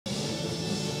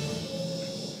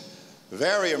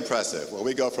Very impressive. Well,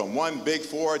 we go from one big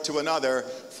four to another.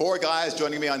 Four guys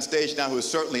joining me on stage now who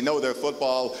certainly know their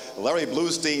football. Larry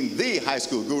Blustein, the high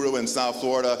school guru in South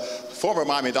Florida. Former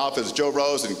Miami Dolphins Joe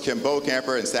Rose and Kim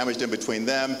Bokamper, and sandwiched in between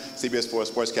them, CBS4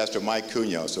 sportscaster Mike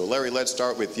Cugno. So Larry, let's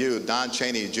start with you. Don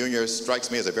Chaney Jr. strikes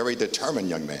me as a very determined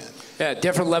young man. Yeah,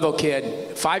 different level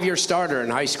kid. 5-year starter in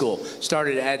high school.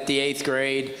 Started at the 8th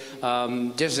grade.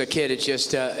 Just a kid, it's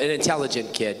just an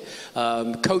intelligent kid.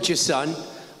 Coach's son.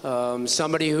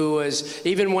 Somebody who was,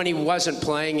 even when he wasn't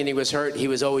playing and he was hurt, he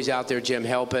was always out there, Jim,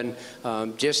 helping.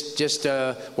 Just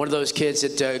one of those kids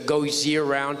that goes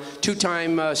year-round.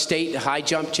 Two-time state high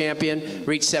jump champion,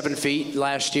 reached 7 feet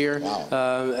last year.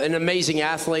 Wow. An amazing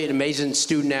athlete, amazing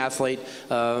student athlete,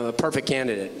 a perfect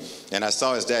candidate. And I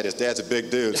saw his dad. His dad's a big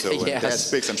dude, so when Yes. Dad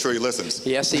speaks, I'm sure he listens.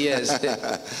 Yes, he is.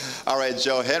 All right,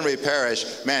 Joe, Henry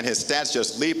Parrish, man, his stats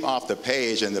just leap off the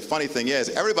page. And the funny thing is,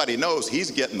 everybody knows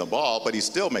he's getting the ball, but he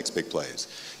still makes big plays.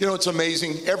 You know, it's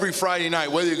amazing. Every Friday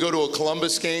night, whether you go to a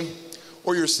Columbus game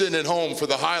or you're sitting at home for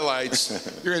the highlights,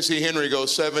 you're going to see Henry go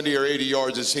 70 or 80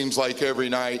 yards, it seems like, every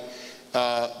night.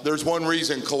 There's one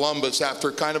reason Columbus,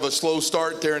 after kind of a slow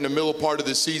start there in the middle part of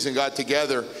the season, got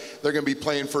together. They're going to be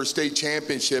playing for a state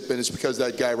championship, and it's because of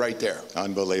that guy right there.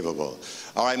 Unbelievable.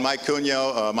 All right, Mike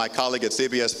Cugno, my colleague at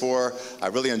CBS4, I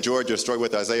really enjoyed your story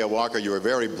with Isaiah Walker. You were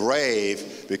very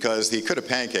brave because he could have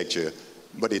pancaked you,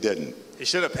 but he didn't. He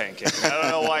should have pancaked. I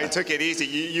don't know why he took it easy.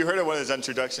 You heard in one of his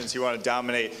introductions, he wanted to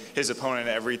dominate his opponent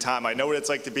every time. I know what it's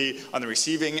like to be on the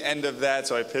receiving end of that,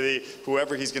 so I pity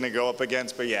whoever he's going to go up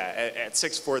against. But yeah, at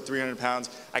 6'4", 300 pounds,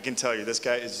 I can tell you, this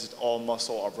guy is just all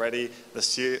muscle already. The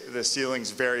ceiling's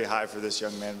very high for this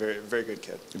young man. Very, very good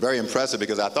kid. Very impressive,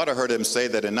 because I thought I heard him say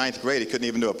that in 9th grade he couldn't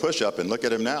even do a push-up, and look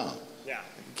at him now.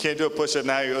 Can't do a push-up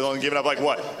now. You're only giving up like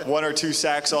what, 1 or 2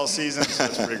 sacks all season? So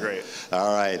that's pretty great.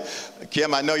 All right.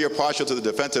 Kim, I know you're partial to the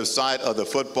defensive side of the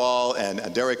football,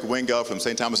 and Derek Wingo from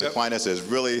St. Thomas Aquinas has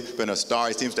really been a star.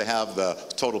 He seems to have the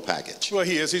total package. Well,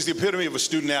 he is. He's the epitome of a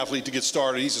student athlete to get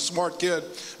started. He's a smart kid.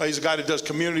 He's a guy that does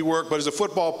community work, but as a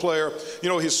football player, you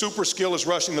know, his super skill is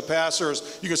rushing the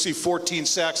passers. You can see 14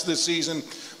 sacks this season,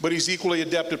 but he's equally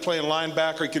adept at playing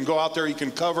linebacker. He can go out there, he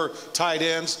can cover tight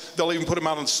ends. They'll even put him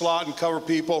out in the slot and cover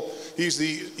people. He's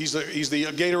the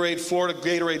Florida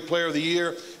Gatorade Player of the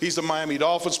Year. He's the Miami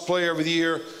Dolphins Player of the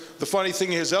Year. The funny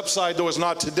thing, his upside, though, is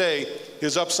not today.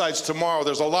 His upside's tomorrow.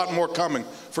 There's a lot more coming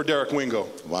for Derek Wingo.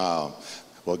 Wow.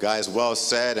 Well, guys, well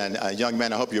said. And young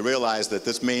men, I hope you realize that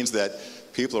this means that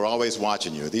people are always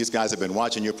watching you. These guys have been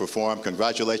watching you perform.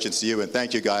 Congratulations to you, and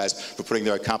thank you guys for putting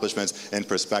their accomplishments in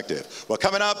perspective. Well,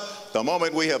 coming up, the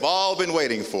moment we have all been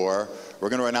waiting for, we're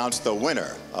going to announce the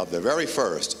winner of the very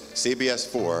first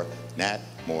CBS4 Nat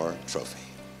Moore Trophy.